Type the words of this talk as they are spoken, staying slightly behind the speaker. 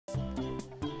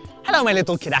Hello my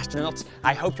little kid astronauts,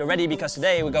 I hope you're ready because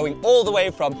today we're going all the way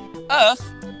from Earth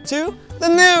to the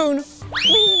moon!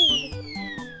 Whee!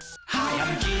 Hi,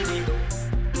 I'm Kidi.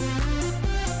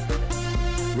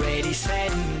 Ready,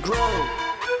 set, and grow.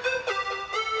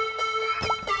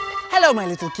 Hello my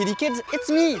little kitty kids, it's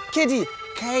me, Kidi,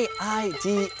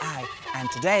 K-I-D-I.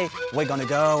 And today we're gonna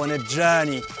go on a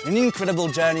journey, an incredible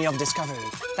journey of discovery.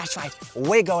 That's right,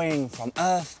 we're going from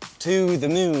Earth to the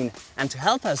moon. And to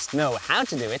help us know how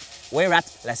to do it, we're at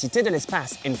La Cité de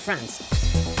l'Espace in France.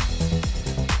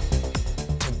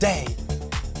 Today,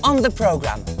 on the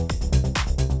program,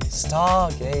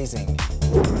 stargazing,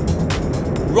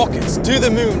 rockets to the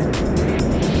moon,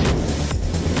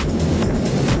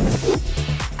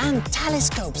 and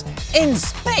telescopes in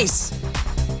space.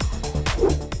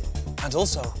 And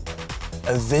also,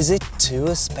 a visit to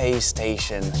a space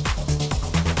station.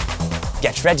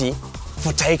 Get ready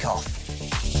for takeoff.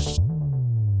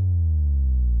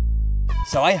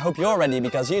 So I hope you're ready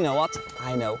because you know what?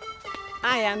 I know.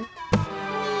 I am.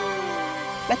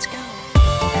 Let's go.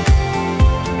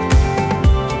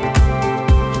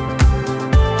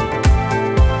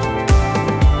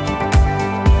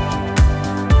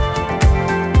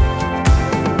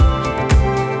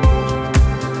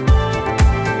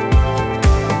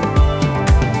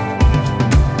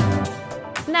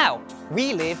 Now,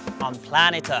 we live on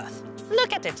planet Earth.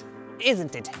 Look at it!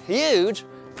 Isn't it huge?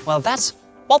 Well, that's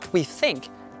what we think,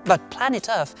 but planet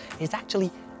Earth is actually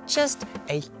just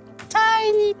a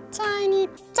tiny, tiny,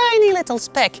 tiny little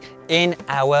speck in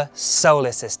our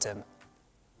solar system.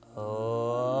 Oh,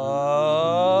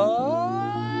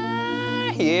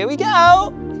 here we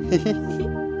go!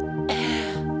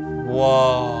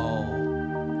 Whoa!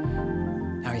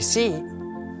 Now you see,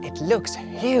 it looks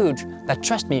huge, but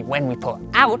trust me, when we pull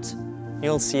out,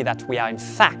 you'll see that we are in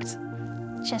fact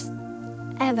just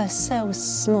ever so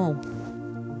small.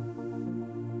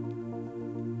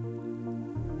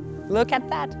 Look at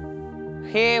that.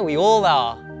 Here we all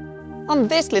are, on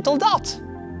this little dot.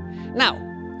 Now,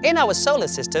 in our solar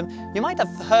system, you might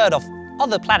have heard of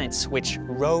other planets which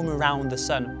roam around the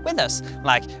sun with us,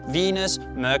 like Venus,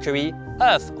 Mercury,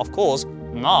 Earth, of course,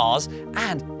 Mars,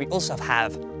 and we also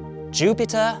have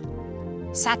Jupiter,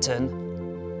 Saturn,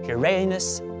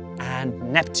 Uranus, and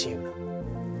Neptune.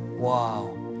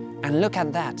 Wow, and look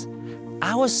at that.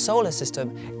 Our solar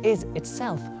system is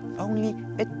itself only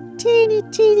a teeny,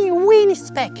 teeny, weeny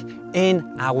speck in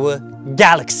our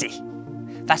galaxy.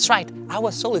 That's right,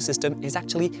 our solar system is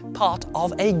actually part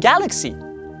of a galaxy.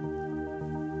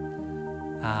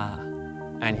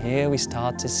 And here we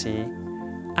start to see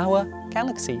our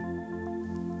galaxy.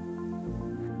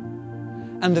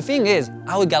 And the thing is,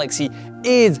 our galaxy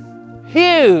is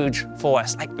huge for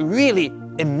us, like really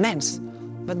immense.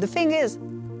 But the thing is,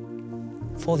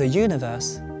 for the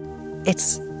universe,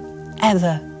 it's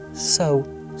ever so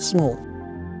small.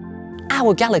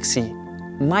 Our galaxy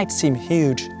might seem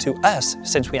huge to us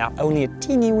since we are only a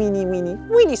teeny weeny weeny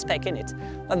weeny speck in it.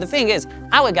 But the thing is,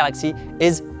 our galaxy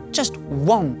is just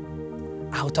one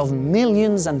out of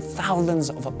millions and thousands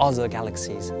of other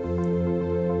galaxies.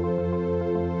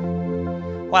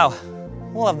 Wow,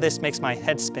 all of this makes my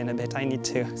head spin a bit. I need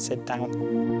to sit down.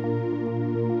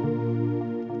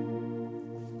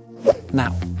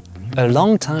 Now, a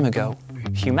long time ago,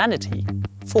 humanity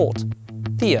thought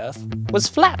the Earth was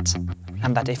flat,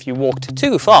 and that if you walked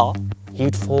too far,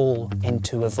 you'd fall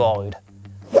into a void.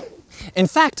 In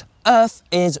fact, Earth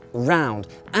is round,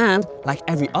 and like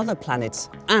every other planet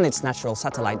and its natural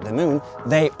satellite, the Moon,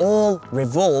 they all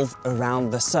revolve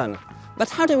around the Sun. But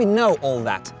how do we know all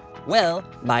that? Well,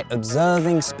 by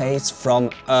observing space from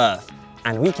Earth.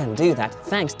 And we can do that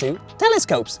thanks to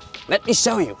telescopes. Let me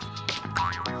show you.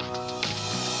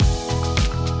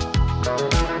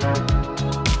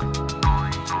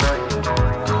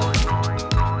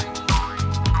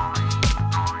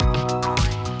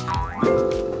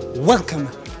 Welcome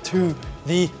to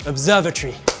the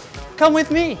observatory. Come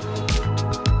with me.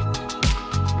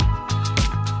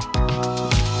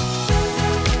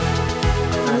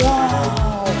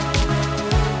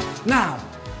 Now,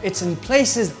 it's in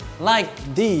places like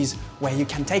these where you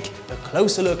can take a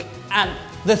closer look at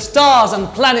the stars and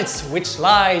planets which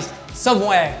lies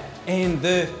somewhere in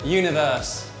the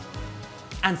universe.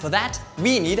 And for that,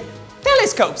 we need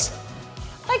telescopes,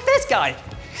 like this guy.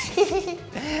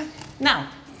 Now,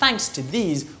 thanks to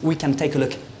these, we can take a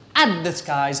look at the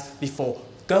skies before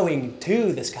going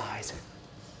to the skies.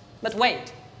 But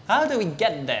wait, how do we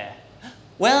get there?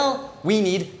 Well, we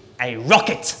need a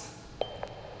rocket.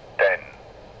 10,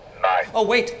 9. Oh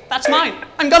wait, that's mine.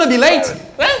 I'm gonna be late. 7,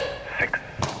 6,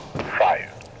 5,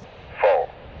 4,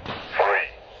 3,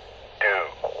 2,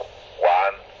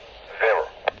 1,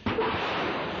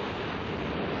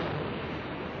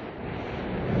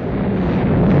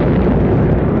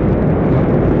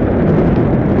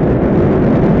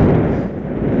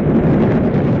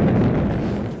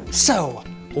 So,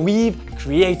 we've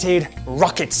created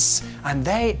rockets, and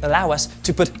they allow us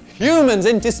to put humans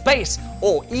into space,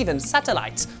 or even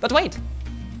satellites. But wait,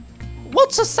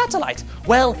 what's a satellite?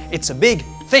 Well, it's a big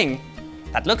thing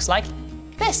that looks like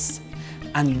this.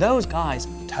 And those guys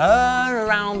turn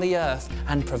around the Earth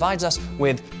and provides us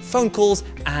with phone calls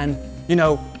and,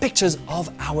 pictures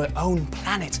of our own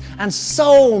planet and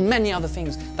so many other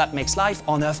things that makes life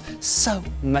on Earth so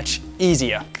much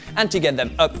easier. And to get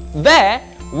them up there,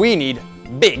 we need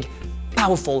big,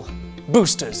 powerful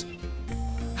boosters.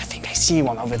 I think I see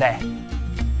one over there.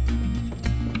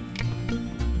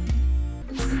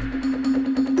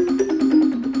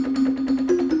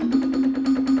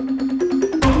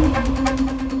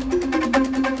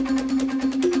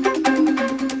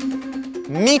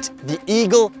 Meet the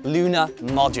Eagle Lunar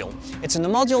Module. It's a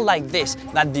module like this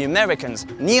that the Americans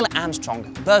Neil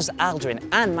Armstrong, Buzz Aldrin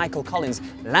and Michael Collins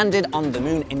landed on the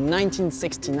moon in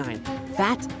 1969.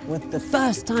 That was the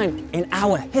first time in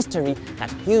our history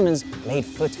that humans laid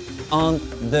foot on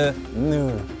the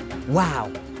moon.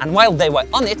 Wow! And while they were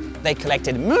on it, they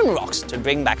collected moon rocks to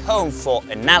bring back home for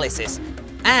analysis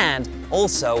and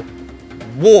also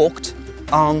walked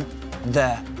on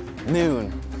the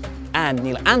moon. And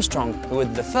Neil Armstrong, who was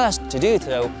the first to do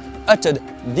so, uttered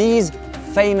these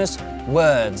famous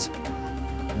words: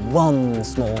 "One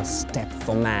small step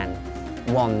for man,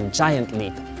 one giant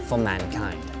leap for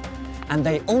mankind." And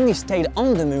they only stayed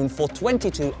on the moon for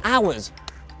 22 hours.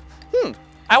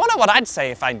 I wonder what I'd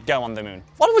say if I'd go on the moon.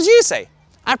 What would you say?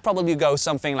 I'd probably go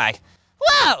something like,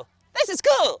 "Wow, this is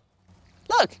cool!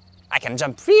 Look, I can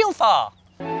jump real far."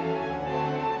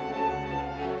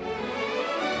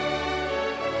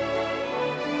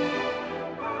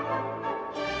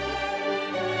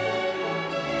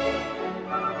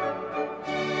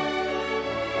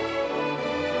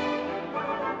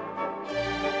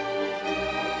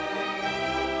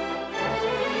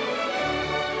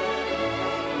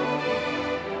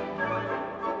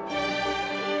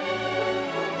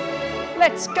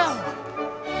 Let's go!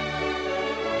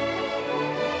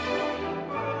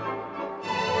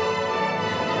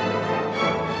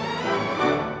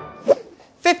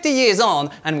 "50 years on,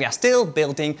 and we are still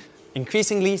building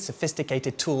increasingly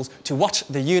sophisticated tools to watch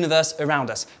the universe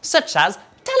around us, such as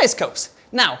telescopes.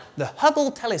 Now, the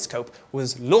Hubble telescope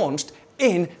was launched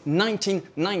in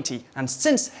 1990 and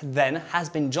since then has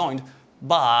been joined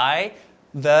by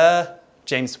the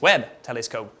James Webb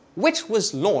telescope, which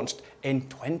was launched in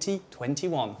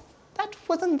 2021. That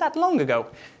wasn't that long ago.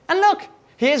 And look,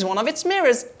 here's one of its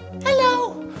mirrors.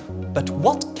 Hello! But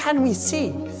what can we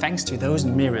see thanks to those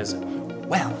mirrors?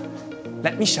 Well,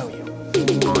 let me show you.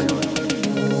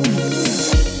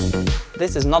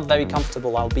 This is not very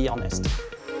comfortable, I'll be honest.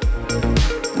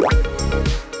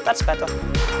 That's better.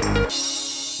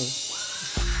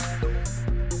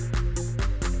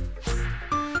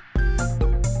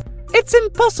 It's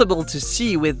impossible to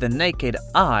see with the naked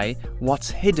eye what's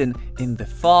hidden in the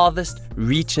farthest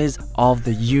reaches of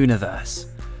the universe.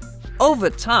 Over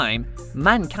time,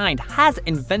 mankind has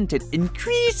invented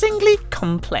increasingly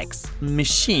complex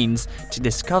machines to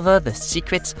discover the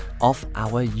secrets of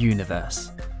our universe.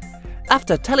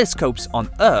 After telescopes on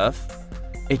Earth,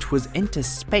 it was into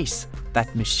space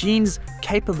that machines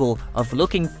capable of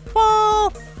looking far,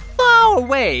 far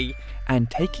away and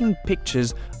taking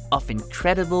pictures of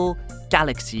incredible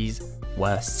galaxies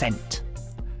were sent.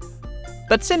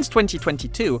 But since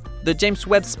 2022, the James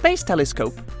Webb Space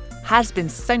Telescope has been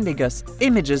sending us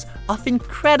images of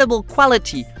incredible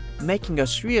quality, making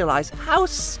us realize how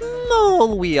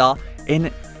small we are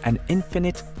in an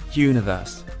infinite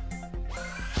universe.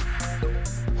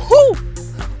 Whew!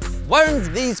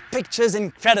 Weren't these pictures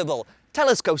incredible?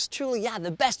 Telescopes truly are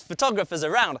the best photographers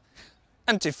around.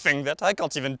 And to think that I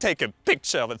can't even take a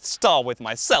picture of a star with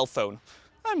my cell phone.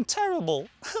 I'm terrible.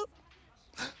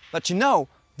 But you know,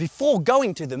 before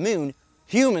going to the moon,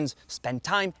 humans spend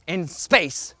time in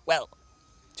space. Well,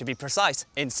 to be precise,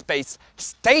 in space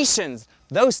stations.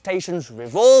 Those stations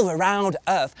revolve around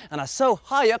Earth and are so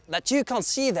high up that you can't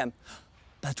see them.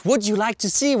 But would you like to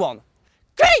see one?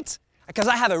 Great! Because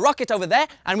I have a rocket over there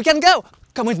and we can go.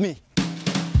 Come with me.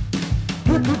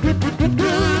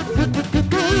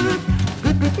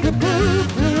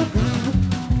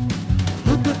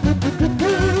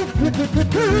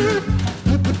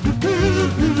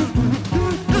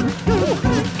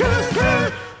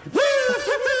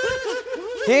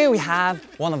 Here we have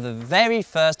one of the very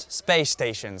first space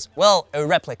stations. Well, a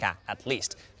replica at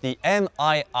least, the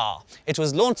MIR. It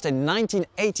was launched in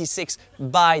 1986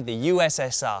 by the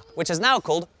USSR, which is now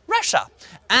called Russia.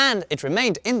 And it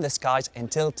remained in the skies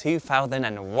until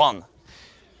 2001.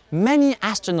 many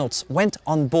astronauts went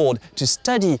on board to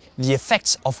study the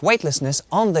effects of weightlessness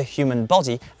on the human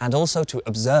body and also to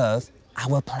observe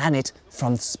our planet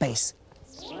from space.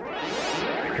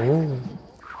 Ooh.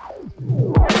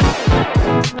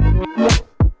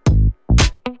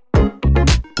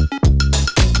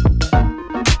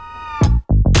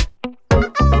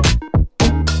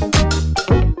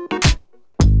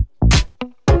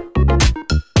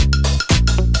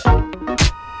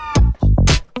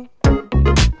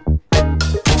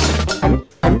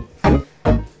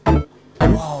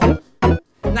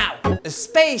 The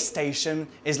space station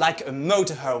is like a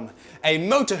motorhome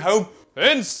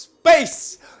in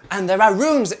space! And there are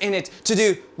rooms in it to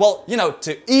do, well, you know,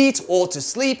 to eat or to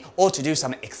sleep or to do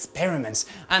some experiments.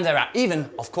 And there are even,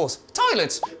 of course,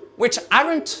 toilets, which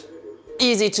aren't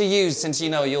easy to use since, you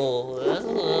know, you're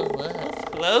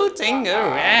floating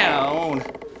around.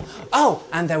 Oh,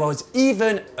 and there was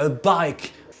even a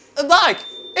bike. A bike!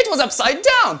 It was upside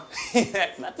down!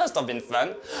 That must have been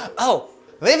fun. Oh,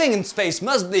 living in space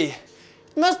must be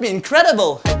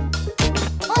incredible.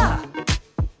 Ah.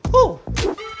 Ooh.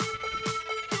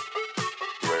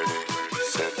 Ready,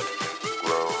 set,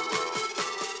 go.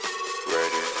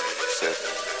 Ready, set,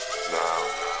 now.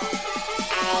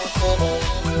 I'm Kidi.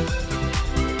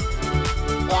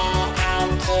 Yeah,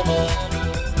 I'm Kidi.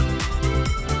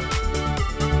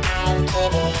 I'm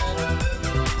Kidi.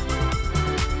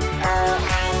 Oh,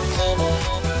 I'm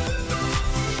Kidi.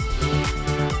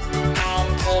 I'm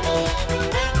Kidi. I'm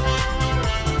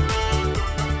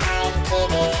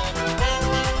Kidi.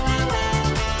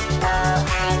 Oh,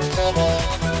 I'm Kidi.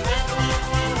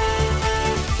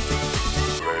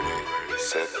 Ready,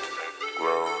 set,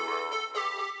 go.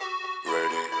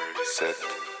 Ready, set,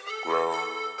 go.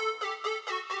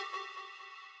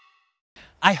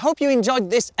 I hope you enjoyed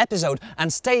this episode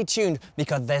and stay tuned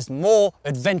because there's more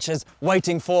adventures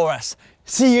waiting for us.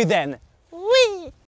 See you then. Whee!